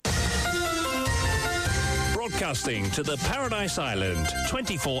Broadcasting to the Paradise Island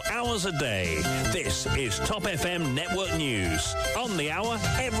 24 hours a day. This is Top FM Network News. On the hour,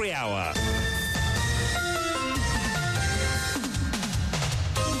 every hour.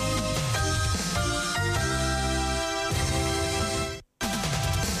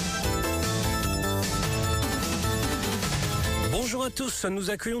 Bonjour à tous, nous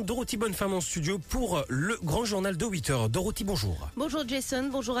accueillons Dorothy Bonnefemme en studio pour le grand journal de 8h. Dorothy, bonjour. Bonjour Jason,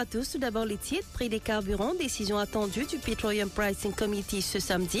 bonjour à tous. Tout d'abord les titres, prix des carburants, décision attendue du Petroleum Pricing Committee ce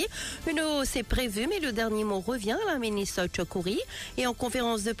samedi. Une hausse est prévue, mais le dernier mot revient à la ministre Chukowry. Et en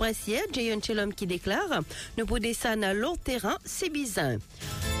conférence de presse hier, Chukowry qui déclare « Nous descendre à long terrain, c'est bizarre ».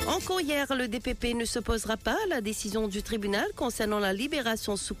 Encore hier, le DPP ne s'opposera pas à la décision du tribunal concernant la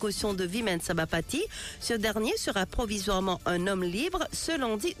libération sous caution de Vimen Sabapati. Ce dernier sera provisoirement un homme libre ce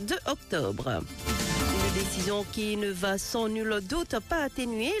lundi 2 octobre. Une décision qui ne va sans nul doute pas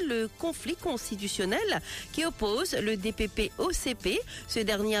atténuer le conflit constitutionnel qui oppose le DPP au CP. Ce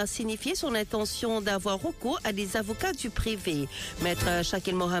dernier a signifié son intention d'avoir recours à des avocats du privé. Maître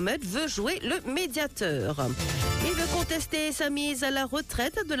Shakil Mohamed veut jouer le médiateur. Il veut contester sa mise à la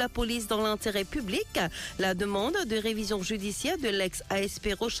retraite de la police dans l'intérêt public. La demande de révision judiciaire de l'ex-ASP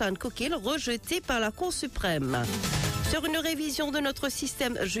Roshan Kokil rejetée par la Cour suprême. Sur une révision de notre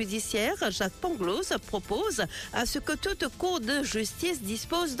système judiciaire, Jacques Pangloss propose à ce que toute cour de justice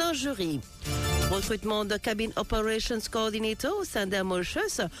dispose d'un jury. Recrutement de Cabin Operations Coordinator au sein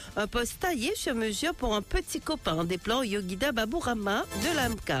d'Amorchus, un poste taillé sur mesure pour un petit copain des plans Yogida Baburama de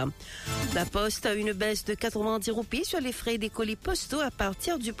l'AMCA. La Poste a une baisse de 90 roupies sur les frais des colis postaux à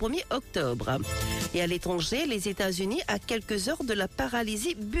partir du 1er octobre. Et à l'étranger, les États-Unis à quelques heures de la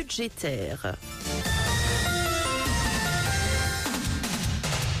paralysie budgétaire.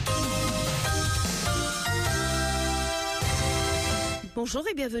 Bonjour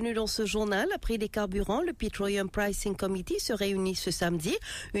et bienvenue dans ce journal. Prix des carburants, le Petroleum Pricing Committee se réunit ce samedi.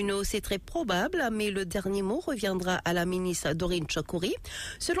 Une hausse est très probable, mais le dernier mot reviendra à la ministre Chukowry.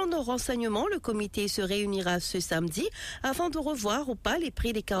 Selon nos renseignements, le comité se réunira ce samedi afin de revoir ou pas les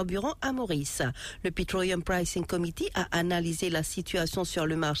prix des carburants à Maurice. Le Petroleum Pricing Committee a analysé la situation sur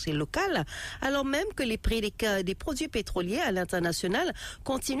le marché local, alors même que les prix des produits pétroliers à l'international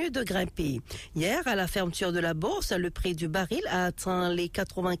continuent de grimper. Hier, à la fermeture de la bourse, le prix du baril a atteint les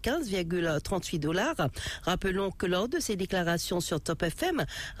 95,38 $. Rappelons que lors de ses déclarations sur Top FM,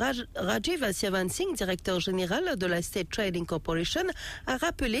 Rajiv Siavansingh, directeur général de la State Trading Corporation, a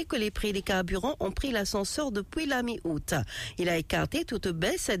rappelé que les prix des carburants ont pris l'ascenseur depuis la mi-août. Il a écarté toute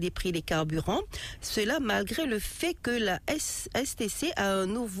baisse des prix des carburants, cela malgré le fait que la STC a un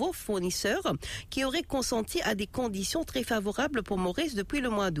nouveau fournisseur qui aurait consenti à des conditions très favorables pour Maurice depuis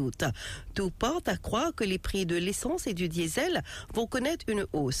le mois d'août. Tout porte à croire que les prix de l'essence et du diesel vont connaître une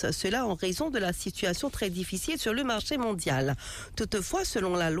hausse, cela en raison de la situation très difficile sur le marché mondial. Toutefois,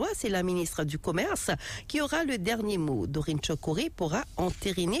 selon la loi, c'est la ministre du Commerce qui aura le dernier mot. Chukowry pourra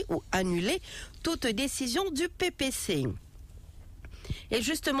entériner ou annuler toute décision du PPC. Et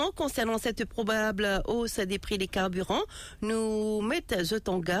justement, concernant cette probable hausse des prix des carburants, nous mettons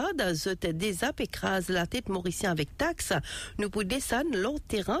en garde, des apps écrase la tête mauricien avec taxe. Nous pouvons descendre leur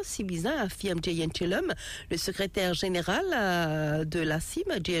terrain, si bizarre, affirme Chukowry. Le secrétaire général de la CIM,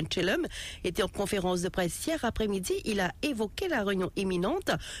 Chukowry, était en conférence de presse hier après-midi. Il a évoqué la réunion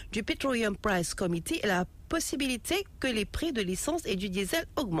imminente du Petroleum Price Committee et la possibilité que les prix de l'essence et du diesel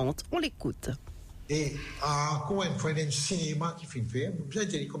augmentent. On l'écoute. Et encore une fois, il y a un cinéma qui fait, vous avez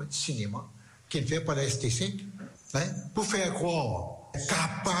dit comme un cinéma qui fait par la STC, pour faire croire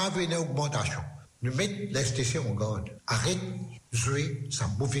capable d'une augmentation. Nous mettons la STC en garde. Arrête de jouer ce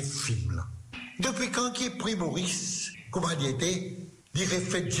mauvais film là. Depuis quand qui est prix Maurice, comment il était, il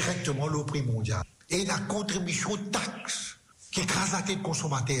reflète directement le prix mondial. Et la contribution taxe qui écrase la tête du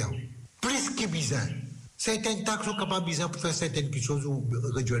consommateur, plus que bizarre. Certaines taxes sont capables de pour faire certaines choses ou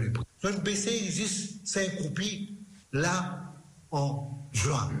réduire le prix. Donc, BC existe 5 roupies là en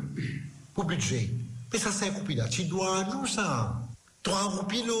juin pour budget. Mais ça, 5 roupies là, tu dois nous ça. 3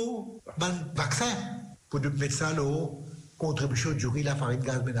 roupies là, vaccin pour nous mettre ça là, contribution du riz, la farine,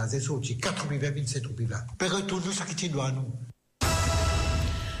 gaz ménager, sorti 4,27 roupies là. Mais retourne-nous ça qui tu dois nous.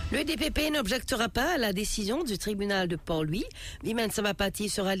 Le DPP n'objectera pas à la décision du tribunal de Port-Louis. Vimen Sabapati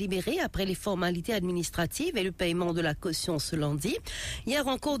sera libéré après les formalités administratives et le paiement de la caution ce lundi. Hier,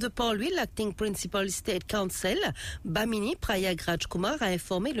 en cours de Port-Louis, l'acting principal state counsel, Bamini Prayag Rajkumar, a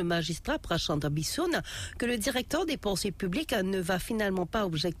informé le magistrat Prashant Bissoun que le directeur des poursuites publiques ne va finalement pas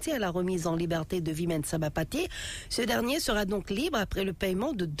objecter à la remise en liberté de Vimen Sabapati. Ce dernier sera donc libre après le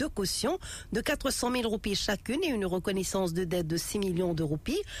paiement de 2 cautions de 400 000 roupies chacune et une reconnaissance de dette de 6 millions de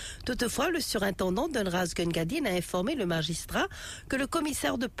roupies. Toutefois, le surintendant Donraz Gungadin a informé le magistrat que le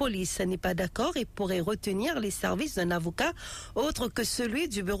commissaire de police n'est pas d'accord et pourrait retenir les services d'un avocat autre que celui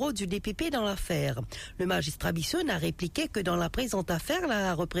du bureau du DPP dans l'affaire. Le magistrat Bisson a répliqué que dans la présente affaire,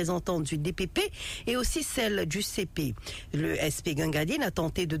 la représentante du DPP est aussi celle du CP. Le SP Gungadin a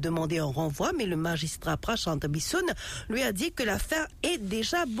tenté de demander un renvoi, mais le magistrat Prachant Bisson lui a dit que l'affaire est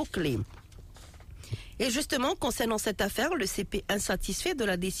déjà bouclée. Et justement, concernant cette affaire, le CP insatisfait de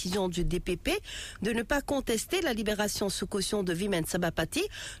la décision du DPP de ne pas contester la libération sous caution de Vimen Sabapati,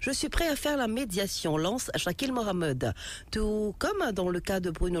 je suis prêt à faire la médiation, lance Shakil Mohamed. Tout comme dans le cas de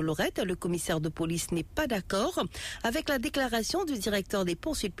Bruno Lorette, le commissaire de police n'est pas d'accord avec la déclaration du directeur des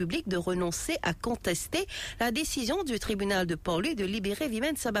poursuites publiques de renoncer à contester la décision du tribunal de Port-Louis de libérer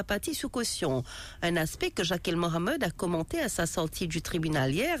Vimen Sabapati sous caution. Un aspect que Shakil Mohamed a commenté à sa sortie du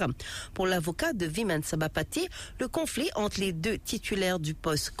tribunal hier. Pour l'avocat de Vimen Sabapati, le conflit entre les deux titulaires du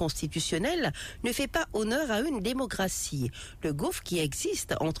poste constitutionnel ne fait pas honneur à une démocratie. Le gouffre qui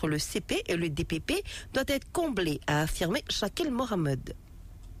existe entre le CP et le DPP doit être comblé, a affirmé Shakil Mohamed.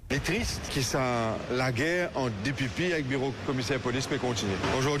 Il est triste que la guerre entre DPP avec le bureau commissaire de police peut continuer.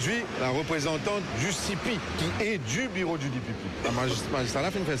 Aujourd'hui, la représentante du CP, qui est du bureau du DPP, la magistrat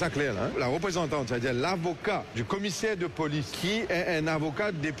a fait ça clair, hein? La représentante, c'est-à-dire l'avocat du commissaire de police, qui est un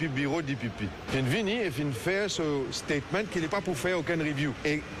avocat depuis le bureau du DPP, vient venir et vient faire ce statement qu'il n'est pas pour faire aucun review.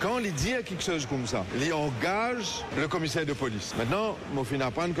 Et quand il dit quelque chose comme ça, il engage le commissaire de police. Maintenant, il faut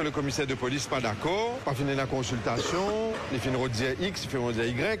apprendre que le commissaire de police n'est pas d'accord, pas finir la consultation, il finira de dire X, il finira de dire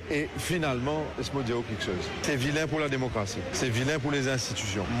Y. Et finalement, laisse-moi dire quelque chose. C'est vilain pour la démocratie. C'est vilain pour les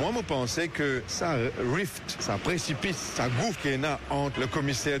institutions. Moi, je pensais que ça rift, ça précipice, ça gouffre qu'il y en a entre le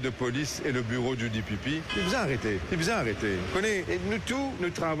commissaire de police et le bureau du DPP. Il vous arrêter. Il vous arrêter. Nous tous,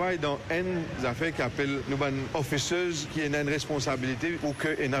 nous travaillons dans une affaire qui appelle nous officers qui ont une responsabilité pour que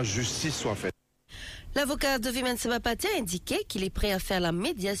la justice soit faite. L'avocat de Vimen Sabapati a indiqué qu'il est prêt à faire la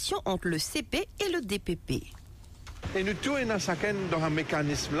médiation entre le CP et le DPP. Et nous tous, chacun dans un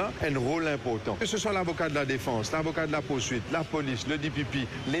mécanisme-là, un rôle important. Que ce soit l'avocat de la défense, l'avocat de la poursuite, la police, le DPP,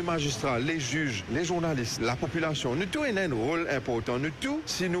 les magistrats, les juges, les journalistes, la population, nous tous, un rôle important. Nous tous,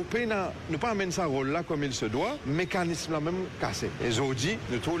 si nous ne pas amener ce rôle-là comme il se doit, le mécanisme-là même cassé. Et aujourd'hui,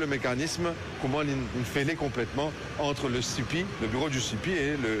 nous trouvons le mécanisme, comment il fait complètement entre le CP, le bureau du CP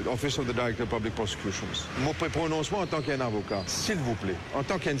et l'Office of the Director of Public Prosecutions. Mon prononcement en tant qu'un avocat, s'il vous plaît, en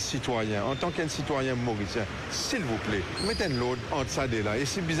tant qu'un citoyen mauricien, s'il vous plaît, mettez l'autre entre ça et là. Et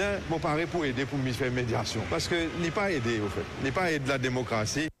c'est bizarre, mon pari pour aider pour me faire médiation. Parce que n'est pas aidé, au fait. N'est pas aidé de la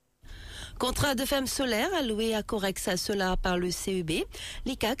démocratie. Contrat de ferme solaire alloué à Corexa Solar par le CEB.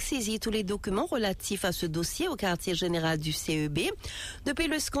 L'ICAC saisit tous les documents relatifs à ce dossier au quartier général du CEB. Depuis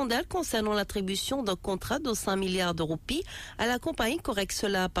le scandale concernant l'attribution d'un contrat de 5 milliards de roupies à la compagnie Corexa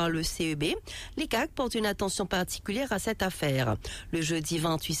Solar par le CEB, l'ICAC porte une attention particulière à cette affaire. Le jeudi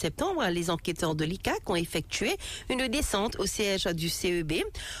 28 septembre, les enquêteurs de l'ICAC ont effectué une descente au siège du CEB,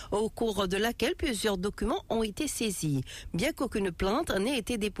 au cours de laquelle plusieurs documents ont été saisis, bien qu'aucune plainte n'ait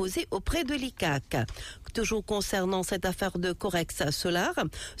été déposée auprès de l'ICAC. Toujours concernant cette affaire de Corexa Solar,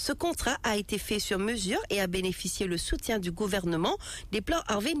 ce contrat a été fait sur mesure et a bénéficié le soutien du gouvernement des plans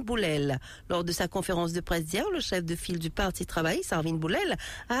Arvin Boulel. Lors de sa conférence de presse d'hier, le chef de file du Parti travailliste, Arvin Boulel,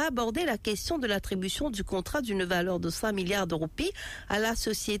 a abordé la question de l'attribution du contrat d'une valeur de 5 milliards de roupies à la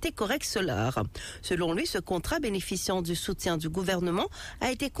société Corexa Solar. Selon lui, ce contrat bénéficiant du soutien du gouvernement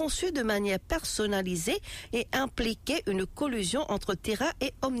a été conçu de manière personnalisée et impliquait une collusion entre Terra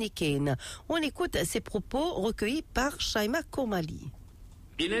et Omnicaine. On écoute ces propos recueillis par Shaima Komali.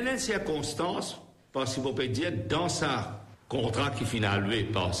 Il y a une circonstance, parce que vous pouvez dire, dans sa contrat qui finit alloué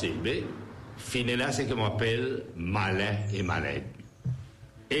par CB, finit là ce qu'on appelle malin et malade.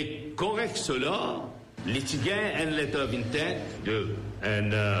 Et correct cela, litigain un letter of intent de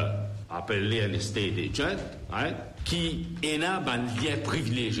appelé un estate agent, hein, qui est un lien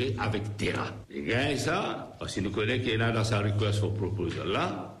privilégié avec Terra. Les gars, ça, si nous connaissons qu'il y a dans sa request for proposal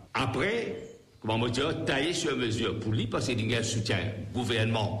là, après, comment me dire, tailler sur mesure pour lui, parce qu'il y a un soutien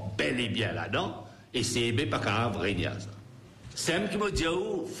gouvernement bel et bien là-dedans, et c'est pas grave, rien ça. C'est même qui me dit,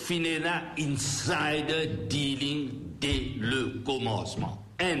 finira insider dealing dès le commencement.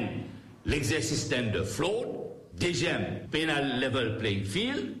 Un, l'exercice de fraude. Deuxième, penal level playing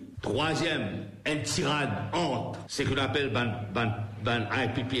field. Troisième, un tirade entre ce qu'on appelle ban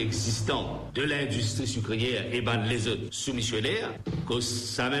IPP existant de l'industrie sucrière et ban les autres soumissionnaires, que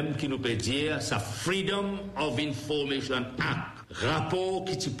ça même qui nous peut dire, ça Freedom of Information Act, rapport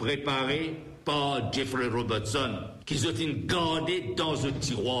qui est préparé par Jeffrey Robertson, qu'ils ont gardé dans un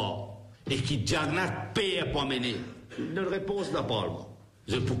tiroir et qui Jagnat paye pour mener. Une réponse de Parlement.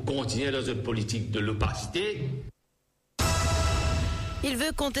 pour continuer dans une politique de l'opacité. Il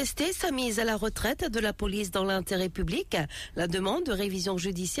veut contester sa mise à la retraite de la police dans l'intérêt public. La demande de révision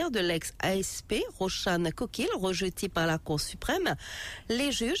judiciaire de l'ex-ASP, Roshan Kokil, rejetée par la Cour suprême.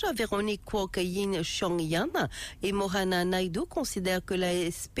 Les juges Véronique Kwok Yin Xiong-yan et Mohana Naidu considèrent que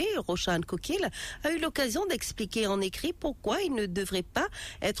l'ASP, Roshan Kokil, a eu l'occasion d'expliquer en écrit pourquoi il ne devrait pas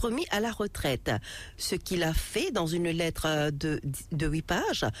être mis à la retraite. Ce qu'il a fait dans une lettre de 8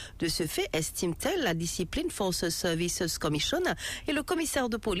 pages. De ce fait, estime-t-elle, la Discipline Force Services Commission et le commissaire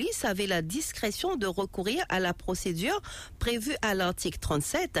de police avait la discrétion de recourir à la procédure prévue à l'article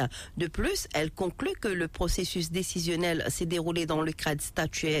 37. De plus, elle conclut que le processus décisionnel s'est déroulé dans le cadre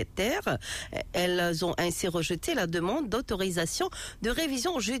statutaire. Elles ont ainsi rejeté la demande d'autorisation de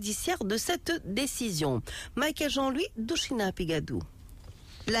révision judiciaire de cette décision. Michael Jean-Louis, Douchina Pigadou.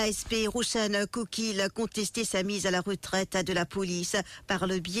 L'ASP Roshan Kokil a contesté sa mise à la retraite de la police par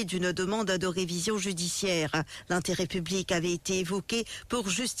le biais d'une demande de révision judiciaire. L'intérêt public avait été évoqué pour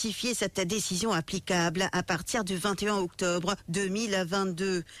justifier cette décision applicable à partir du 21 octobre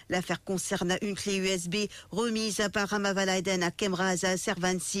 2022. L'affaire concerne une clé USB remise par Ramavalaiden à Kemraz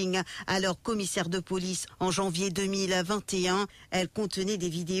Servan Singh, alors commissaire de police en janvier 2021. Elle contenait des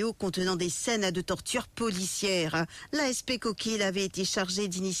vidéos contenant des scènes de torture policière. L'ASP Kokil avait été chargée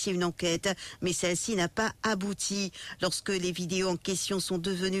d'initier une enquête, mais celle-ci n'a pas abouti. Lorsque les vidéos en question sont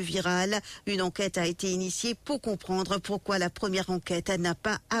devenues virales, une enquête a été initiée pour comprendre pourquoi la première enquête n'a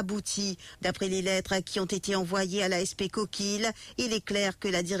pas abouti. D'après les lettres qui ont été envoyées à l'ASP Kokil, il est clair que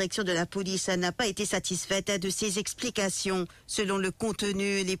la direction de la police n'a pas été satisfaite de ces explications. Selon le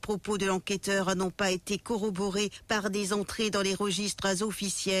contenu, les propos de l'enquêteur n'ont pas été corroborés par des entrées dans les registres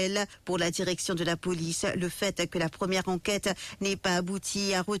officiels. Pour la direction de la police, le fait que la première enquête n'ait pas abouti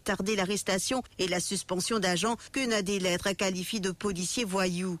a retardé l'arrestation et la suspension d'agents qu'une des lettres qualifie de policiers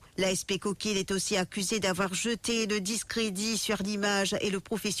voyous. L'ASP Kokil est aussi accusé d'avoir jeté le discrédit sur l'image et le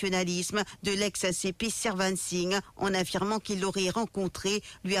professionnalisme de l'ex-ACP Servan Singh en affirmant qu'il l'aurait rencontré,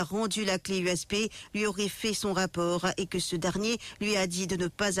 lui a rendu la clé USB, lui aurait fait son rapport et que ce dernier lui a dit de ne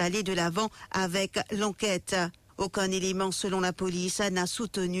pas aller de l'avant avec l'enquête. Aucun élément, selon la police, n'a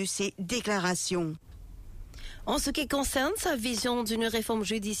soutenu ces déclarations. En ce qui concerne sa vision d'une réforme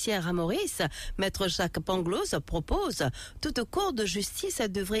judiciaire à Maurice, Maître Jacques Pangloss propose toute cour de justice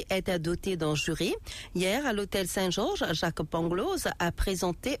devrait être dotée d'un jury. Hier, à l'hôtel Saint-Georges, Jacques Pangloss a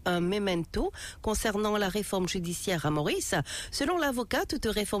présenté un memento concernant la réforme judiciaire à Maurice. Selon l'avocat, toute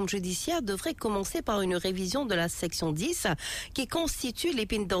réforme judiciaire devrait commencer par une révision de la section 10 qui constitue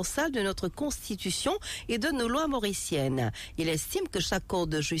l'épine dorsale de notre constitution et de nos lois mauriciennes. Il estime que chaque cour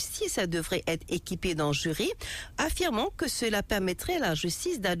de justice devrait être équipée d'un jury, affirmant que cela permettrait à la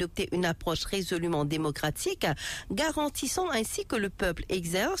justice d'adopter une approche résolument démocratique, garantissant ainsi que le peuple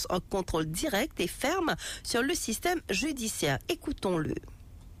exerce un contrôle direct et ferme sur le système judiciaire. Écoutons-le.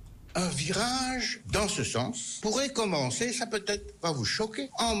 Un virage dans ce sens pourrait commencer, ça peut-être va vous choquer,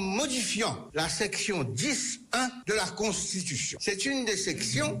 en modifiant la section 10.1 de la Constitution. C'est une des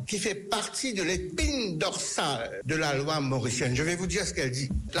sections qui fait partie de l'épine dorsale de la loi mauricienne. Je vais vous dire ce qu'elle dit.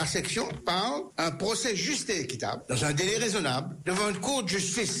 La section parle d'un procès juste et équitable, dans un délai raisonnable, devant une cour de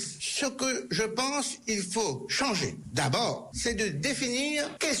justice. Ce que je pense il faut changer, d'abord, c'est de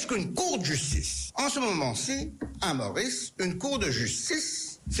définir qu'est-ce qu'une cour de justice. En ce moment-ci, à Maurice, une cour de justice,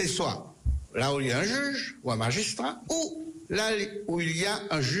 c'est soit là où il y a un juge ou un magistrat, ou là où il y a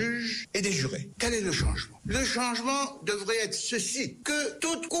un juge et des jurés. Quel est le changement? Le changement devrait être ceci, que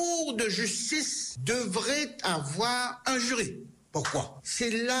toute cour de justice devrait avoir un jury. Pourquoi? C'est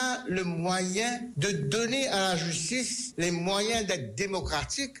là le moyen de donner à la justice les moyens d'être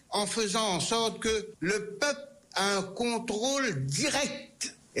démocratique en faisant en sorte que le peuple a un contrôle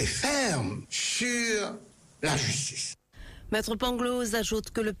direct et ferme sur la justice. Maître Pangloss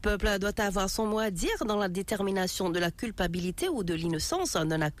ajoute que le peuple doit avoir son mot à dire dans la détermination de la culpabilité ou de l'innocence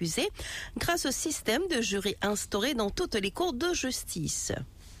d'un accusé grâce au système de jury instauré dans toutes les cours de justice.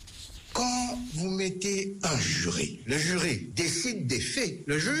 Quand vous mettez un jury, le jury décide des faits,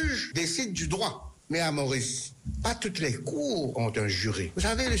 le juge décide du droit. Mais à Maurice, pas toutes les cours ont un jury. Vous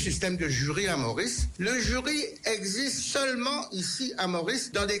savez, le système de jury à Maurice, le jury existe seulement ici à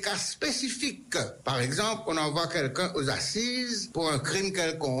Maurice dans des cas spécifiques. Par exemple, on envoie quelqu'un aux assises pour un crime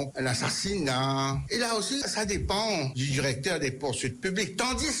quelconque, un assassinat. Et là aussi, ça dépend du directeur des poursuites publiques.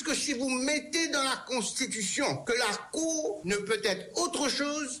 Tandis que si vous mettez dans la Constitution que la cour ne peut être autre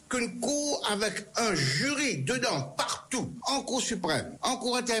chose qu'une cour avec un jury dedans, partout, en cour suprême, en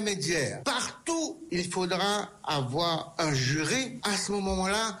cour intermédiaire, partout, il faudra avoir un jury. À ce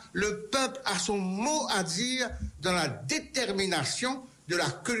moment-là, le peuple a son mot à dire dans la détermination de la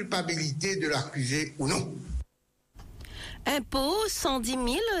culpabilité de l'accusé ou non. Impôts, 110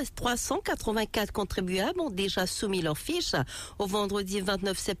 384 contribuables ont déjà soumis leurs fiches au vendredi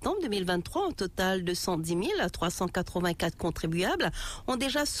 29 septembre 2023. Un total de 110 384 contribuables ont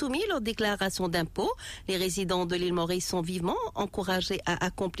déjà soumis leur déclaration d'impôts. Les résidents de l'île Maurice sont vivement encouragés à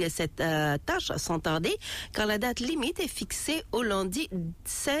accomplir cette tâche sans tarder, car la date limite est fixée au lundi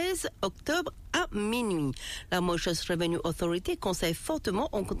 16 octobre à minuit. La Mauritius Revenue Authority conseille fortement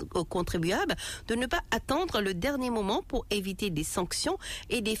aux contribuables de ne pas attendre le dernier moment pour éviter des sanctions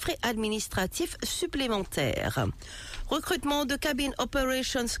et des frais administratifs supplémentaires. Recrutement de Cabin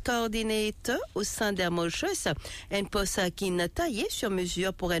Operations Coordinator au sein d'Air Mauritius, un poste qui est taillé sur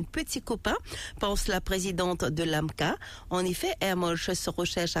mesure pour un petit copain, pense la présidente de l'AMCA. En effet, Air Mauritius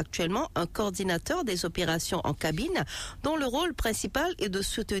recherche actuellement un coordinateur des opérations en cabine dont le rôle principal est de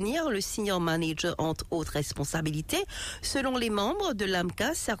soutenir le senior manager entre autres responsabilités. Selon les membres de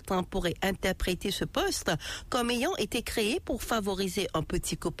l'AMCA, certains pourraient interpréter ce poste comme ayant été créé pour favoriser un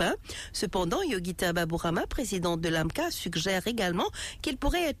petit copain. Cependant, Yogita Baburama, présidente de l'AMCA, suggère également qu'il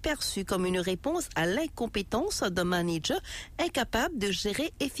pourrait être perçu comme une réponse à l'incompétence d'un manager incapable de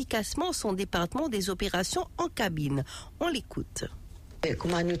gérer efficacement son département des opérations en cabine. On l'écoute.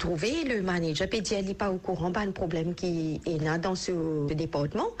 Comment nous trouver, le manager peut dire qu'il n'est pas au courant d'un problème qui est là dans ce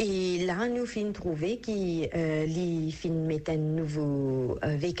département. Et là, nous finissons trouver qu'il met un nouveau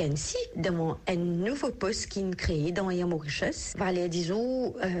vacancy dans un nouveau poste qui est créé dans Air Mauritius. Valère,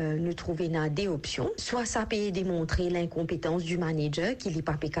 disons, nous trouver des options. Soit ça peut démontrer l'incompétence du manager qu'il n'est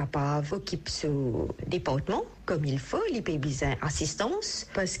pas capable d'occuper ce département comme il faut, il peut besoin d'assistance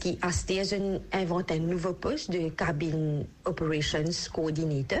parce qu'il a inventé un nouveau poste de Cabin Operations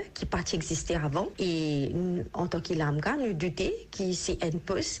Coordinator qui pas existé avant. Et en tant que l'AMCA, nous doutons que c'est un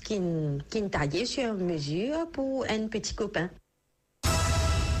poste qui est taillé sur mesure pour un petit copain.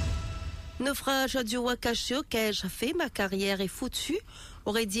 Naufrage du Wakashio, qu'ai-je fait? Ma carrière est foutue,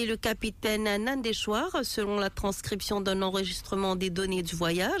 aurait dit le capitaine Nandeshwar selon la transcription d'un enregistrement des données du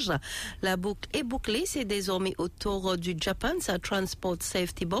voyage. La boucle est bouclée, c'est désormais au tour du Japan's Transport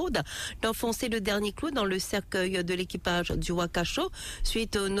Safety Board d'enfoncer le dernier clou dans le cercueil de l'équipage du Wakasho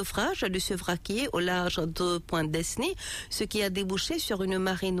suite au naufrage de ce vraquier au large de Pointe Disney, ce qui a débouché sur une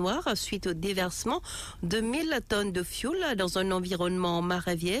marée noire suite au déversement de 1000 tonnes de fuel dans un environnement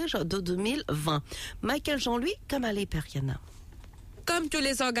marée vierge de 2020. Michael Jean-Louis, Kamalé Periana. Comme tous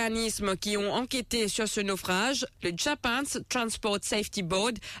les organismes qui ont enquêté sur ce naufrage, le Japan's Transport Safety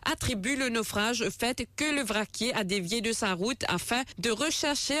Board attribue le naufrage au fait que le vraquier a dévié de sa route afin de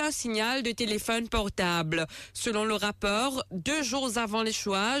rechercher un signal de téléphone portable. Selon le rapport, 2 jours avant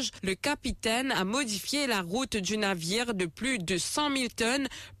l'échouage, le capitaine a modifié la route du navire de plus de 100 000 tonnes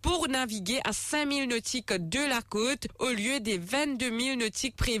pour naviguer à 5 000 nautiques de la côte au lieu des 22 000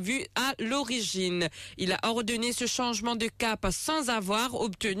 nautiques prévus à l'origine. Il a ordonné ce changement de cap sans avoir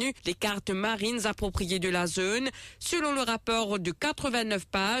obtenu les cartes marines appropriées de la zone. Selon le rapport de 89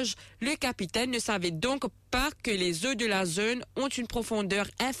 pages, le capitaine ne savait donc pas que les eaux de la zone ont une profondeur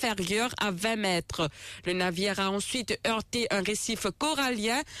inférieure à 20 mètres. Le navire a ensuite heurté un récif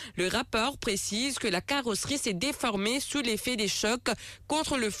corallien. Le rapport précise que la carrosserie s'est déformée sous l'effet des chocs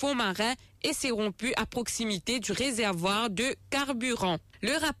contre le fond marin et s'est rompue à proximité du réservoir de carburants.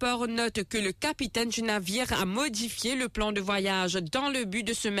 Le rapport note que le capitaine du navire a modifié le plan de voyage dans le but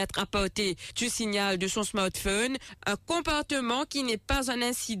de se mettre à portée du signal de son smartphone, un comportement qui n'est pas un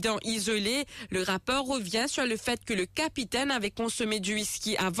incident isolé. Le rapport revient sur le fait que le capitaine avait consommé du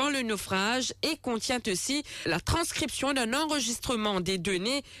whisky avant le naufrage et contient aussi la transcription d'un enregistrement des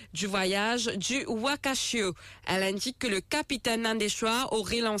données du voyage du Wakashio. Elle indique que le capitaine Nandeshwar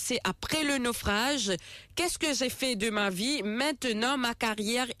aurait lancé après le naufrage: qu'est-ce que j'ai fait de ma vie? Maintenant, ma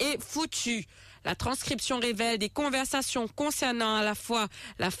carrière est foutue. La transcription révèle des conversations concernant à la fois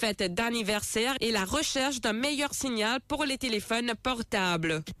la fête d'anniversaire et la recherche d'un meilleur signal pour les téléphones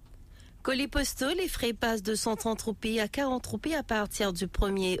portables. Colis postaux, les frais passent de 130 roupies à 40 roupies à partir du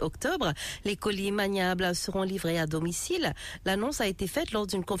 1er octobre. Les colis maniables seront livrés à domicile. L'annonce a été faite lors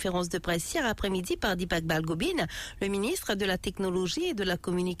d'une conférence de presse hier après-midi par Deepak Balgobin, le ministre de la Technologie et de la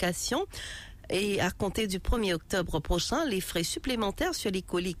Communication. Et à compter du 1er octobre prochain, les frais supplémentaires sur les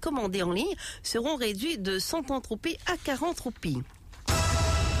colis commandés en ligne seront réduits de 130 roupies à 40 roupies.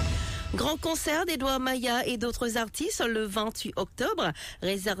 Grand concert d'Edouard Maya et d'autres artistes le 28 octobre.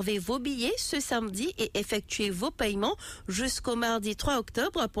 Réservez vos billets ce samedi et effectuez vos paiements jusqu'au mardi 3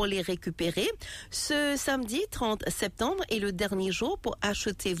 octobre pour les récupérer. Ce samedi 30 septembre est le dernier jour pour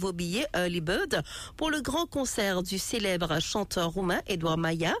acheter vos billets Early Bird pour le grand concert du célèbre chanteur roumain Edouard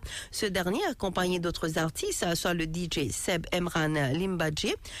Maya. Ce dernier, accompagné d'autres artistes, soit le DJ Seb Emran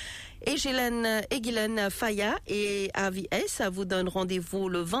Limbadji, et Gilen Faya et AVS vous donnent rendez-vous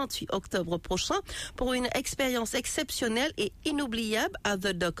le 28 octobre prochain pour une expérience exceptionnelle et inoubliable à The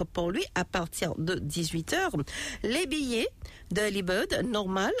Dock pour lui à partir de 18h. Les billets de Libird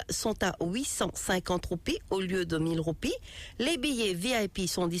normal sont à 850 roupies au lieu de 1000 roupies. Les billets VIP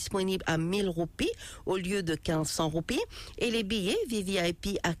sont disponibles à 1000 roupies au lieu de 1500 roupies et les billets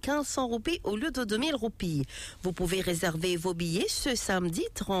VVIP à 1500 roupies au lieu de 2000 roupies. Vous pouvez réserver vos billets ce samedi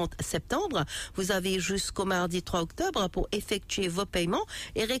 30 septembre. Vous avez jusqu'au mardi 3 octobre pour effectuer vos paiements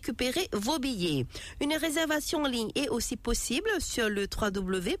et récupérer vos billets. Une réservation en ligne est aussi possible sur le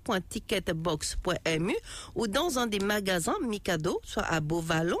www.ticketbox.mu ou dans un des magasins Mikado, soit à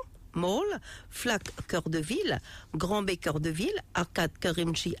Beauvallon Mall, Flac Cœur de Ville, Grand Bay Cœur de Ville, Arcade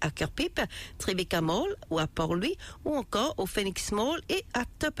Karimchi à Cœur-Pipe, Tribeca Mall ou à Port-Louis ou encore au Phoenix Mall et à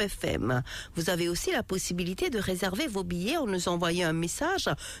Top FM. Vous avez aussi la possibilité de réserver vos billets en nous envoyant un message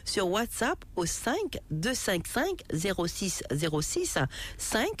sur WhatsApp au 5 255 06 06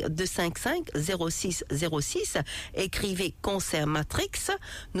 5 255 06 06. Écrivez Concert Matrix.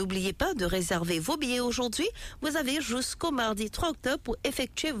 N'oubliez pas de réserver vos billets aujourd'hui. Vous avez jusqu'au mardi 3 octobre pour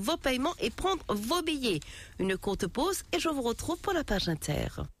effectuer vos paiements et prendre vos billets. Une courte pause et je vous retrouve pour la page inter.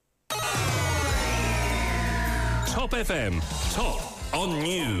 Top FM, top on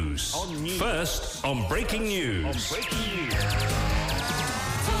news. First on breaking news. Top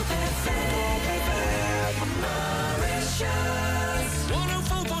FM, Mauritius.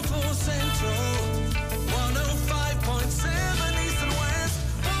 104.4 Central, 105.7 East and West,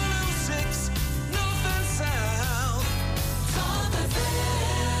 106 North and South. Top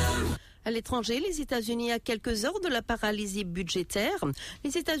FM. À l'étranger, les États-Unis à quelques heures de la paralysie budgétaire.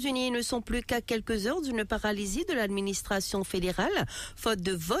 Les États-Unis ne sont plus qu'à quelques heures d'une paralysie de l'administration fédérale, faute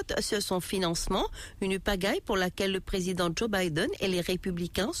de vote sur son financement, une pagaille pour laquelle le président Joe Biden et les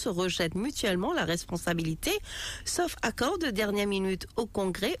républicains se rejettent mutuellement la responsabilité. Sauf accord de dernière minute au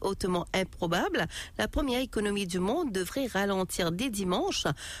Congrès, hautement improbable, la première économie du monde devrait ralentir dès dimanche.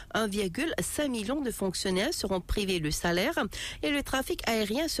 1,5 million de fonctionnaires seront privés de salaire et le trafic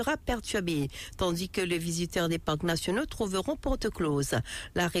aérien sera perturbé, tandis que les visiteurs des parcs nationaux trouveront porte close.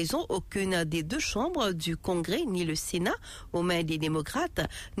 La raison, aucune des deux chambres du Congrès, ni le Sénat, aux mains des démocrates,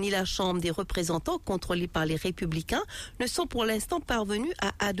 ni la Chambre des représentants contrôlée par les républicains, ne sont pour l'instant parvenus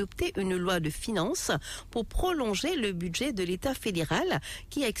à adopter une loi de finances pour prolonger le budget de l'État fédéral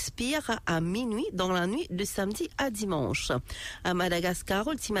qui expire à minuit dans la nuit de samedi à dimanche. À Madagascar,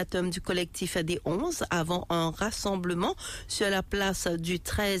 ultimatum du collectif des 11 avant un rassemblement sur la place du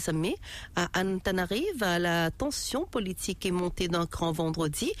 13 mai. À Antananarive, la tension politique est montée d'un cran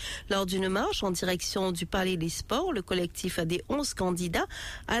vendredi. Lors d'une marche en direction du Palais des Sports, le collectif des 11 candidats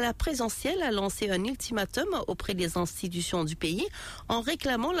à la présidentielle a lancé un ultimatum auprès des institutions du pays en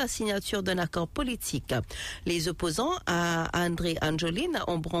réclamant la signature d'un accord politique. Les opposants à André Angelin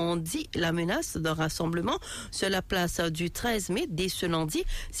ont brandi la menace d'un rassemblement sur la place du 13 mai dès ce lundi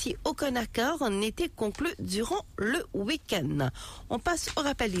si aucun accord n'était conclu durant le week-end. On passe au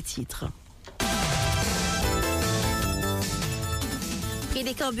rappel des titres. Prix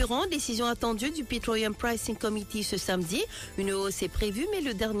des carburants, décision attendue du Petroleum Pricing Committee ce samedi. Une hausse est prévue, mais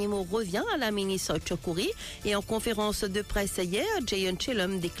le dernier mot revient à la ministre Chukowry. Et en conférence de presse hier,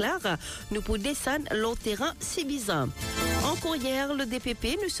 Chukowry déclare « Nous pour descendre le terrain si bizarre ». En courrière, le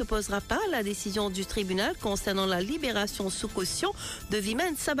DPP ne s'opposera pas à la décision du tribunal concernant la libération sous caution de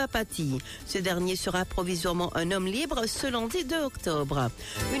Vimen Sabapati. Ce dernier sera provisoirement un homme libre ce lundi 2 octobre.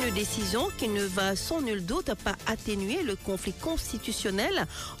 Une décision qui ne va sans nul doute pas atténuer le conflit constitutionnel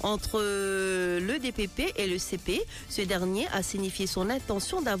entre le DPP et le CP. Ce dernier a signifié son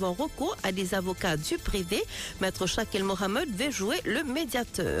intention d'avoir recours à des avocats du privé. Maître Shakel Mohamed veut jouer le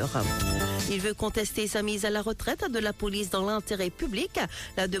médiateur. Il veut contester sa mise à la retraite de la police dans l'intérêt public.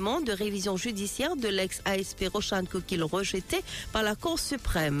 La demande de révision judiciaire de l'ex-ASP Roshan Koukil rejetée par la Cour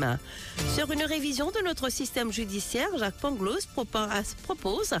suprême. Sur une révision de notre système judiciaire, Jacques Pangloss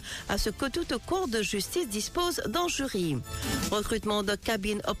propose à ce que toute cour de justice dispose d'un jury. Recrutement de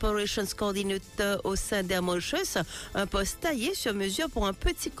Cabin Operations Coordinator au sein d'Air-Mauritius, un poste taillé sur mesure pour un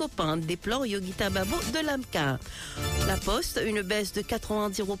petit copain, déplore Yogita Babo de l'AMCA. La Poste, une baisse de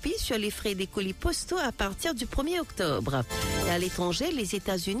 90 roupies sur les frais des colis postaux à partir du 1er octobre. Et à l'étranger, les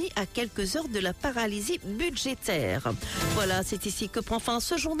États-Unis à quelques heures de la paralysie budgétaire. Voilà, c'est ici que prend fin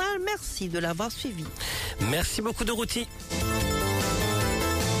ce journal. Merci de l'avoir suivi. Merci beaucoup Dorothy.